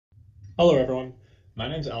Hello everyone, my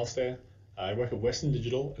name is Alistair. I work at Western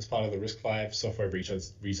Digital as part of the RISC-V software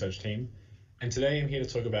research team, and today I'm here to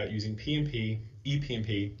talk about using PMP,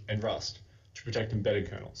 ePMP, and Rust to protect embedded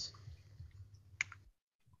kernels.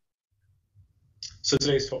 So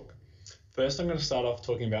today's talk. First I'm going to start off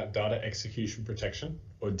talking about data execution protection,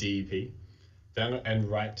 or DEP, and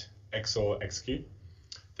write XOR execute.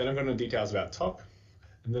 Then I'm going to details about Tock,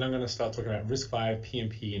 and then I'm going to start talking about RISC-V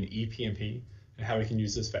PMP and ePMP, and how we can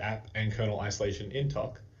use this for app and kernel isolation in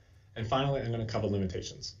Tock. And finally, I'm going to cover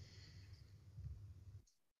limitations.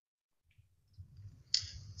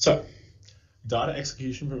 So, data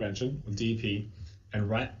execution prevention, or DEP, and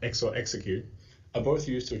write XOR execute are both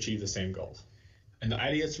used to achieve the same goals. And the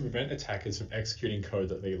idea is to prevent attackers from executing code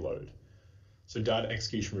that they load. So data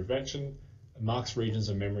execution prevention marks regions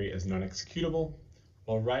of memory as non-executable,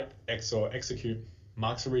 while write XOR execute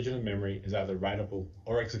marks a region of memory as either writable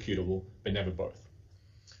or executable, but never both.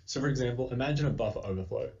 So for example, imagine a buffer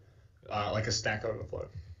overflow, like a stack overflow,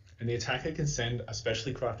 and the attacker can send a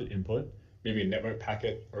specially crafted input, maybe a network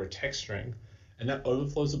packet or a text string, and that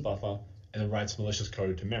overflows the buffer and then writes malicious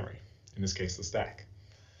code to memory, in this case the stack.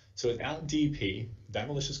 So without DEP, that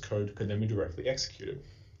malicious code could then be directly executed.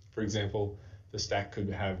 For example, the stack could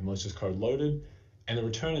have malicious code loaded, and the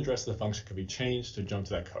return address of the function could be changed to jump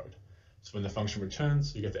to that code. So when the function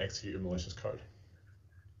returns, you get to execute your malicious code.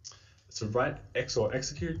 So write XOR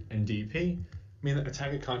execute and DEP mean that the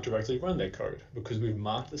attacker can't directly run their code because we've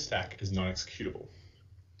marked the stack as non-executable.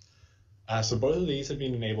 So both of these have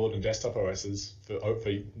been enabled in desktop OSs for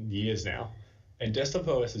years now, and desktop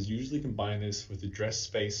OSs usually combine this with address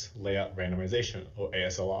space layout randomization, or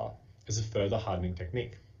ASLR, as a further hardening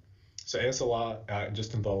technique. So ASLR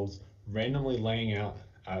just involves randomly laying out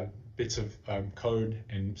bits of code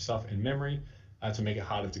and stuff in memory to make it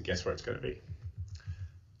harder to guess where it's going to be.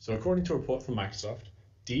 So according to a report from Microsoft,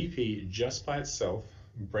 DEP just by itself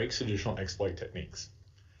breaks traditional exploit techniques.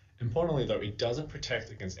 Importantly though, it doesn't protect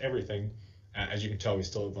against everything. As you can tell, we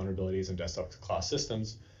still have vulnerabilities in desktop class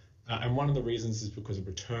systems. And one of the reasons is because of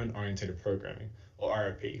return-oriented programming, or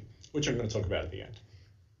RIP, which I'm going to talk about at the end.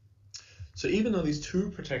 So even though these two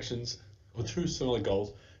protections, or two similar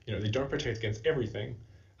goals, they don't protect against everything,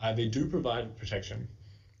 they do provide protection,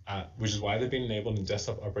 which is why they've been enabled in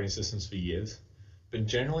desktop operating systems for years. But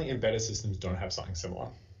generally embedded systems don't have something similar.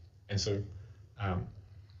 And so, and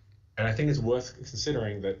I think it's worth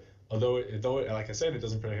considering that although like I said, it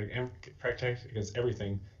doesn't protect against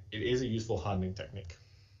everything, it is a useful hardening technique.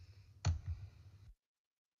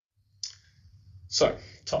 So,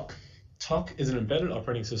 Tock. Tock is an embedded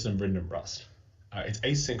operating system written in Rust. It's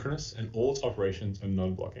asynchronous and all its operations are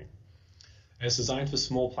non-blocking. And it's designed for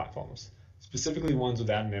small platforms, specifically ones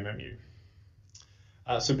without an MMU.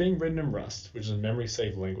 So being written in Rust, which is a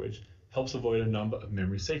memory-safe language, helps avoid a number of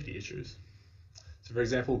memory safety issues. So for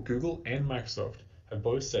example, Google and Microsoft have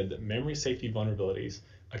both said that memory safety vulnerabilities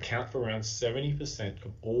account for around 70%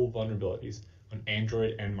 of all vulnerabilities on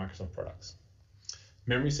Android and Microsoft products.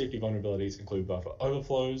 Memory safety vulnerabilities include buffer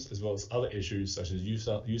overflows, as well as other issues such as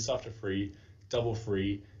use after free, double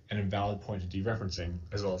free, and invalid pointer dereferencing,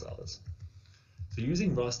 as well as others. So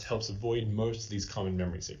using Rust helps avoid most of these common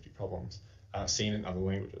memory safety problems seen in other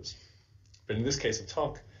languages. But in this case of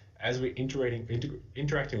Tock, as we're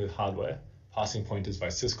interacting with hardware, passing pointers by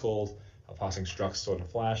syscalls, passing structs stored to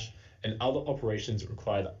flash, and other operations that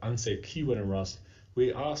require the unsafe keyword in Rust,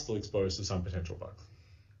 we are still exposed to some potential bugs.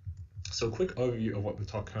 So a quick overview of what the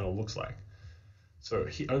Tock kernel looks like. So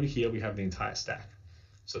over here we have the entire stack.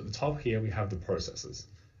 So at the top here we have the processes,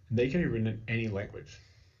 and they can be written in any language.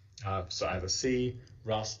 So either C,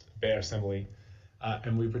 Rust, Bare Assembly,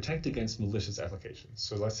 and we protect against malicious applications.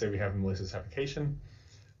 So let's say we have a malicious application.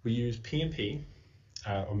 We use PMP,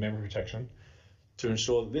 or memory protection, to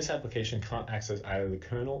ensure that this application can't access either the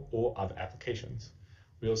kernel or other applications.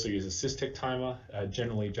 We also use a systic timer,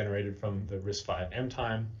 generally generated from the RISC-V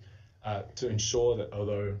mtime, to ensure that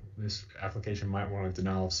although this application might want a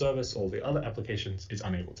denial of service, all the other applications is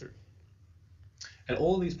unable to. And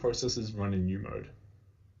all of these processes run in U mode.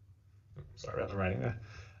 Sorry about the writing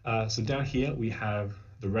there. So down here we have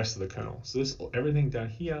the rest of the kernel. So everything down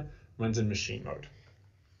here runs in machine mode.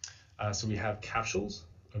 So we have capsules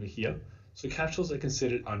over here. So capsules are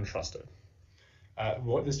considered untrusted.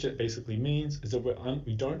 What this basically means is that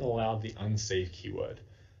we don't allow the unsafe keyword.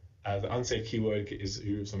 The unsafe keyword is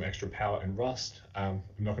some extra power in Rust. I'm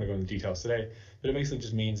not going to go into details today, but it basically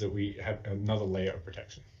just means that we have another layer of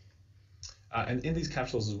protection. And in these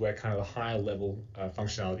capsules is where kind of the higher level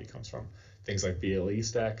functionality comes from. Things like BLE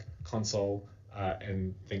stack, console,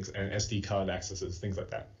 and SD card accesses, things like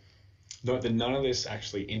that. Note that none of this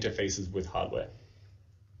actually interfaces with hardware.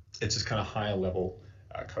 It's just kind of higher level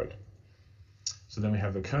code. So then we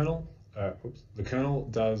have the kernel. The kernel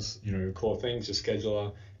does, core things, your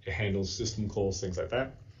scheduler, it handles system calls, things like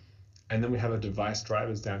that. And then we have our device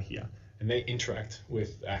drivers down here, and they interact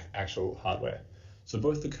with actual hardware. So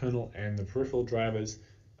both the kernel and the peripheral drivers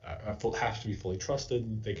have to be fully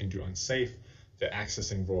trusted. They can do unsafe. They're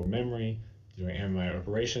accessing raw memory, doing MMI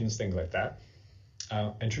operations, things like that.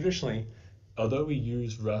 And traditionally, although we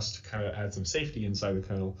use Rust to kind of add some safety inside the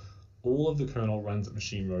kernel, all of the kernel runs at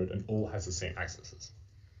machine mode and all has the same accesses,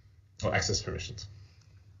 or access permissions.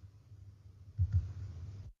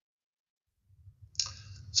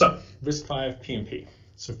 So, RISC-V PMP.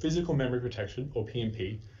 So physical memory protection, or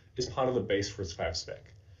PMP, is part of the base RISC-V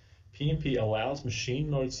spec. PMP allows machine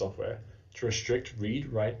mode software to restrict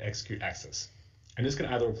read, write, execute access. And this can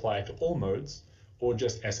either apply to all modes or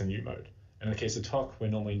just S and U mode. In the case of Tock, we're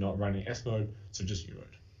normally not running S mode, so just U mode.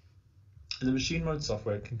 And the machine mode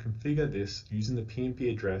software can configure this using the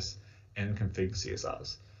PMP address and config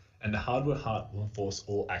CSRs. And the hardware heart will enforce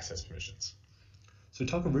all access permissions. So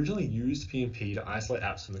Tock originally used PMP to isolate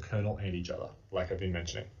apps from the kernel and each other, like I've been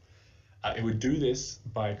mentioning. It would do this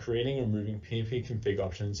by creating and removing PMP config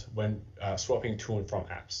options when swapping to and from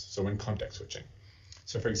apps, so when context switching.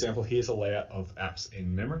 So for example, here's a layout of apps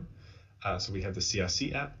in memory. So we have the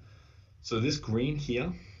CRC app. So this green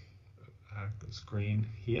here,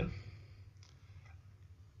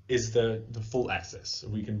 is the full access. So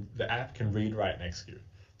the app can read, write, and execute.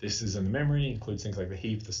 This is in the memory, includes things like the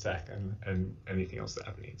heap, the stack, and anything else the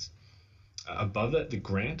app needs. Above it, the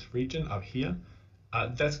grant region up here,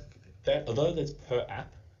 although that's per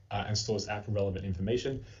app and stores app relevant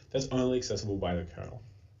information, that's only accessible by the kernel.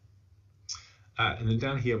 And then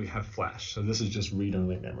down here we have flash. So this is just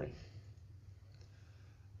read-only memory.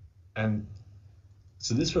 And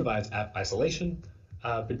so this provides app isolation,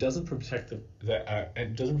 but doesn't protect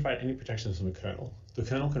and doesn't provide any protections from the kernel. The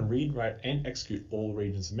kernel can read, write, and execute all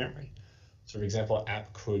regions of memory. So for example, an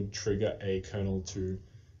app could trigger a kernel to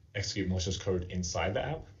execute malicious code inside the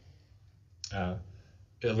app.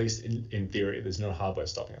 At least in theory, there's no hardware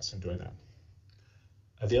stopping us from doing that.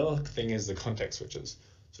 The other thing is the context switches.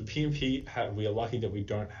 So PMP, we are lucky that we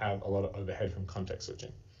don't have a lot of overhead from context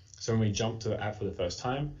switching. So when we jump to the app for the first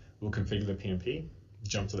time, we'll configure the PMP,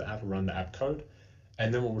 jump to the app, run the app code,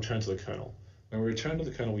 and then we'll return to the kernel. When we return to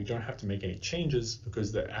the kernel, we don't have to make any changes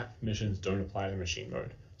because the app permissions don't apply to machine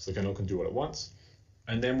mode. So the kernel can do what it wants.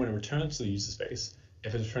 And then when it returns to the user space,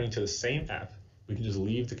 if it's returning to the same app, we can just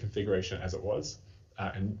leave the configuration as it was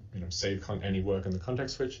and save any work on the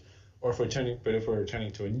context switch. Or if we're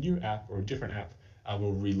returning to a new app or a different app,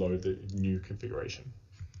 we'll reload the new configuration.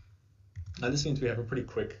 Now this means we have a pretty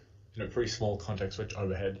quick, pretty small context switch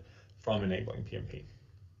overhead from enabling PMP.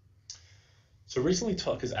 So recently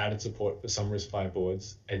Tock has added support for some RISC-V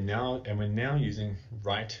boards, and we're now using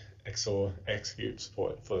write XOR execute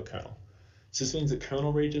support for the kernel. So this means that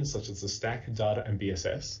kernel regions such as the stack, data, and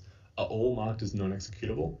BSS are all marked as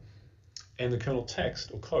non-executable, and the kernel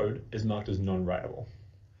text or code is marked as non-writable.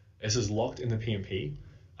 This is locked in the PMP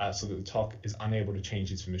so that the Tock is unable to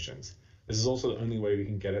change these permissions. This is also the only way we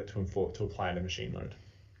can get it to apply to machine mode.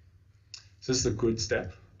 So this is a good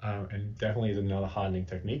step and definitely is another hardening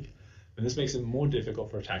technique. And this makes it more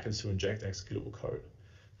difficult for attackers to inject executable code.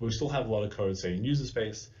 But we still have a lot of code, say in user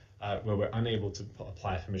space, where we're unable to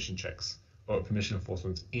apply permission checks or permission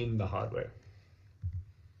enforcements in the hardware.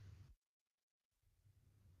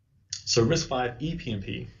 So RISC-V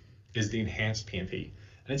ePMP is the enhanced PMP,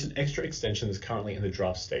 and it's an extra extension that's currently in the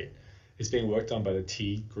draft state. It's being worked on by the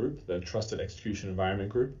T group, the Trusted Execution Environment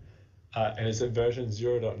group, and it's at version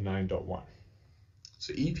 0.9.1.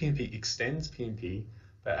 So ePMP extends PMP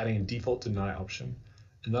by adding a default deny option,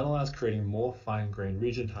 and that allows creating more fine-grained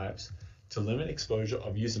region types to limit exposure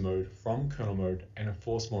of user mode from kernel mode and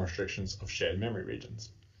enforce more restrictions of shared memory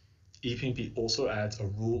regions. ePMP also adds a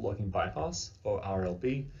rule locking bypass, or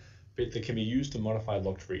RLB, bit that can be used to modify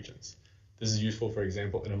locked regions. This is useful, for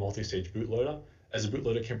example, in a multi-stage bootloader, as a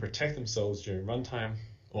bootloader can protect themselves during runtime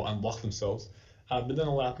or unlock themselves, but then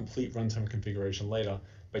allow complete runtime configuration later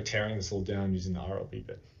by tearing this all down using the RLB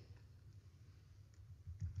bit.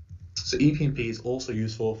 So ePMP is also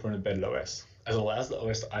useful for an embedded OS, as it allows the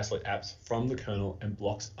OS to isolate apps from the kernel and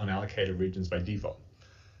blocks unallocated regions by default.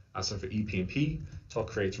 So for ePMP, Tock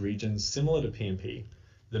creates regions similar to PMP.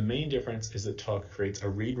 The main difference is that Tock creates a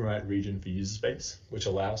read and write region for user space, which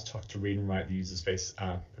allows Tock to read and write the user space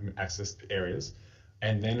access areas,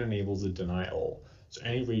 and then enables a deny all. So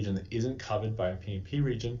any region that isn't covered by a PMP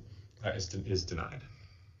region is denied.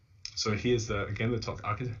 So here's again the Tock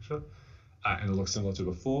architecture, and it looks similar to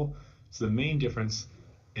before. So the main difference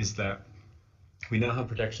is that we now have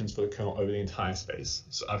protections for the kernel over the entire space.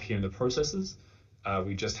 So up here in the processes,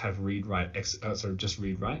 we just have just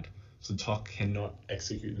read write. So Tock cannot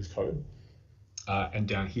execute this code. And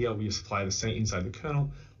down here, we apply the same inside the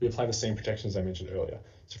kernel. We apply the same protections I mentioned earlier.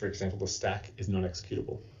 So for example, the stack is not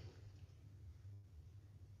executable.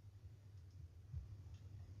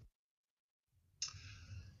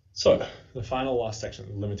 So the last section,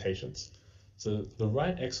 limitations. So the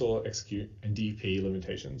write, XOR, execute, and DEP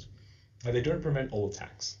limitations, they don't prevent all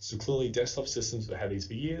attacks. So clearly desktop systems have had these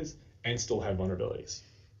for years and still have vulnerabilities.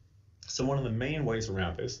 So one of the main ways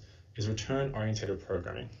around this is return-oriented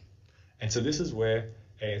programming. And so this is where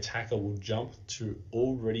an attacker will jump to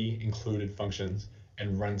already included functions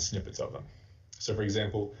and run snippets of them. So for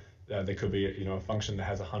example, there could be a function that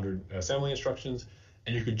has 100 assembly instructions,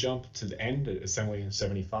 and you could jump to the end at assembly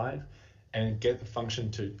 75 and get the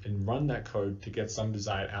function and run that code to get some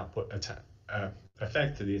desired output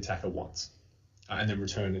effect that the attacker wants, and then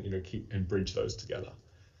return and keep and bridge those together.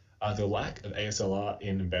 The lack of ASLR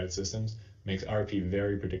in embedded systems makes RIP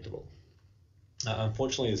very predictable.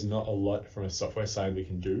 Unfortunately, there's not a lot from a software side we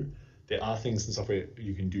can do. There are things in software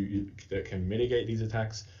you can do that can mitigate these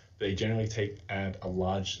attacks, but they generally add a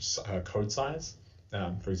large code size.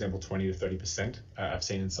 For example, 20 to 30%. I've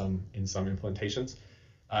seen in some implementations.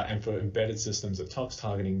 And for embedded systems that Tock's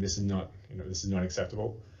targeting, this is not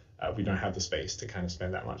acceptable. We don't have the space to kind of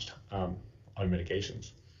spend that much on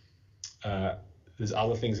mitigations. There's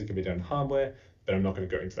other things that can be done in hardware, but I'm not going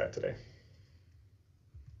to go into that today.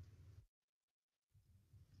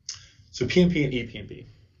 So PMP and ePMP.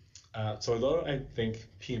 So although I think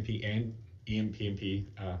PMP and ePMP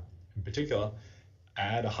in particular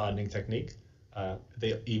add a hardening technique,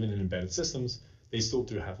 even in embedded systems, they still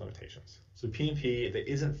do have limitations. So PMP, there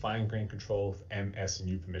isn't fine-grained control of M, S, and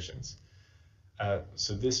U permissions.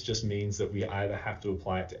 So this just means that we either have to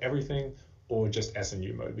apply it to everything or just S and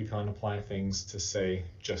U mode. We can't apply things to, say,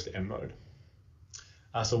 just M mode.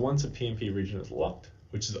 So once a PMP region is locked,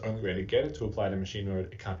 which is the only way to get it to apply to machine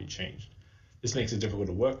mode, it can't be changed. This makes it difficult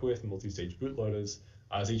to work with multi-stage bootloaders,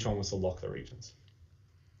 as each one wants to lock the regions.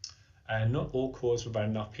 And not all cores provide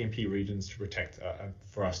enough PMP regions to protect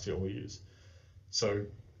for us to all use. So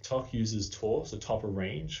Tock uses TOR, so top of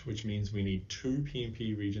range, which means we need 2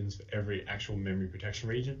 PMP regions for every actual memory protection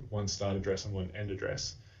region, one start address and one end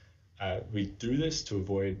address. We do this to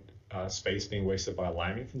avoid space being wasted by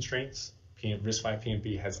alignment constraints. RISC-V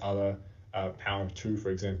PMP has other power of 2, for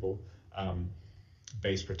example,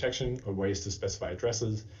 base protection or ways to specify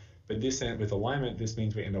addresses. But with alignment, this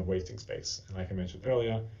means we end up wasting space. And like I mentioned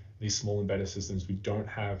earlier, these small embedded systems, we don't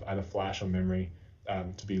have either flash or memory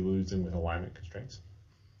to be losing with alignment constraints.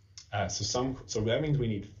 So that means we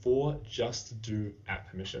need 4 just to do app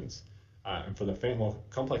permissions. And for the more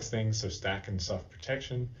complex things, so stack and soft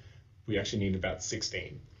protection, we actually need about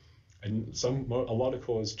 16. And a lot of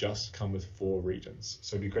cores just come with 4 regions.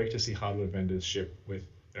 So it'd be great to see hardware vendors ship with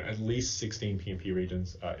at least 16 PMP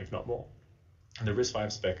regions, if not more. And the RISC-V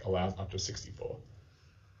spec allows up to 64.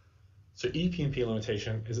 So ePMP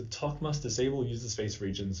limitation is that Tock must disable user space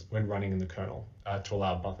regions when running in the kernel to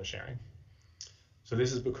allow buffer sharing. So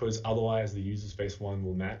this is because otherwise the user space one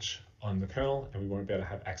will match on the kernel and we won't be able to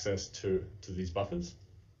have access to these buffers.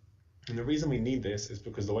 And the reason we need this is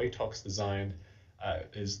because the way Tock's designed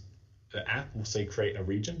is the app will say create a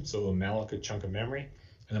region, so it will malloc a chunk of memory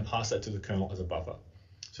and then pass that to the kernel as a buffer.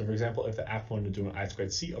 So for example, if the app wanted to do an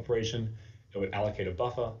I2C operation, it would allocate a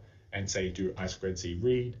buffer and say do I2C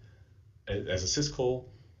read as a syscall.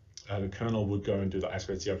 The kernel would go and do the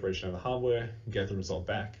I2C operation on the hardware, get the result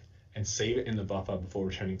back, and save it in the buffer before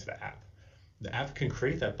returning to the app. The app can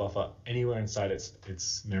create that buffer anywhere inside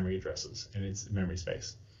its memory addresses and its memory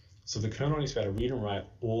space. So the kernel needs to be able to read and write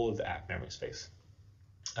all of the app memory space.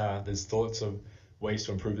 There's thoughts of ways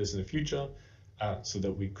to improve this in the future so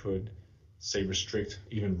that we could, say, restrict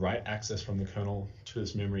even write access from the kernel to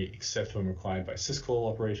this memory except when required by syscall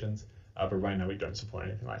operations, but right now we don't support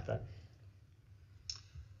anything like that.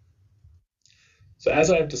 So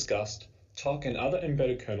as I have discussed, Tock and other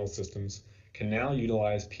embedded kernel systems can now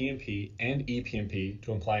utilize PMP and ePMP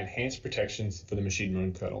to apply enhanced protections for the machine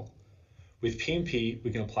mode kernel. With PMP,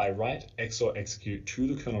 we can apply write, XOR, execute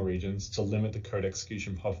to the kernel regions to limit the code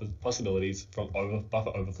execution possibilities from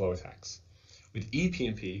buffer overflow attacks. With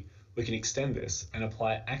ePMP, we can extend this and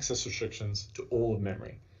apply access restrictions to all of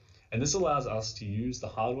memory. And this allows us to use the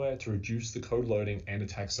hardware to reduce the code loading and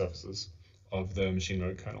attack surfaces of the machine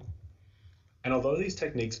mode kernel. And although these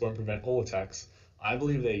techniques won't prevent all attacks, I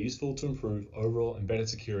believe they're useful to improve overall embedded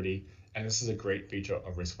security, and this is a great feature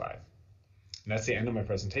of RISC-V. And that's the end of my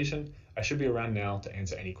presentation. I should be around now to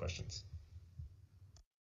answer any questions.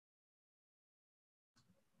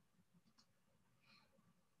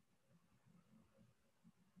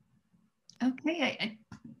 Okay, I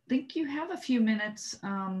think you have a few minutes.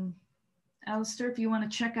 Alistair, if you want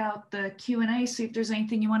to check out the Q&A, see if there's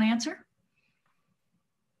anything you want to answer.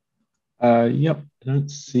 Yep, I don't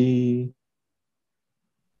see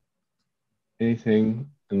anything,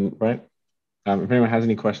 right? If anyone has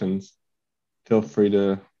any questions, feel free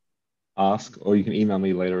to ask, or you can email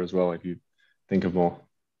me later as well if you think of more.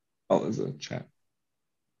 Oh, there's a chat.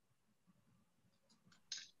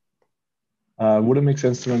 Would it make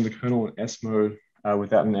sense to run the kernel in S mode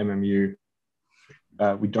without an MMU?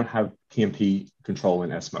 We don't have PMP control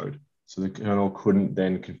in S mode, so the kernel couldn't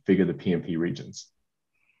then configure the PMP regions.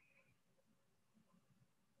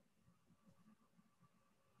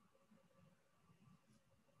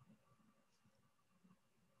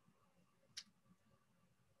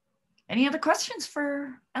 Any other questions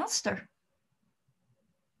for Alistair?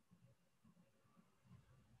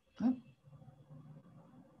 Oh.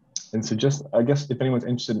 And so just, I guess, if anyone's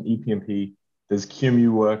interested in ePMP, there's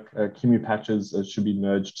QEMU work, QEMU patches should be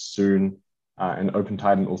merged soon. And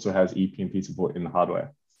OpenTitan also has ePMP support in the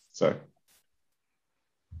hardware. So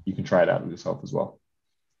you can try it out yourself as well.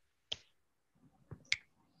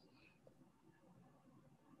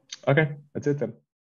 Okay, that's it then.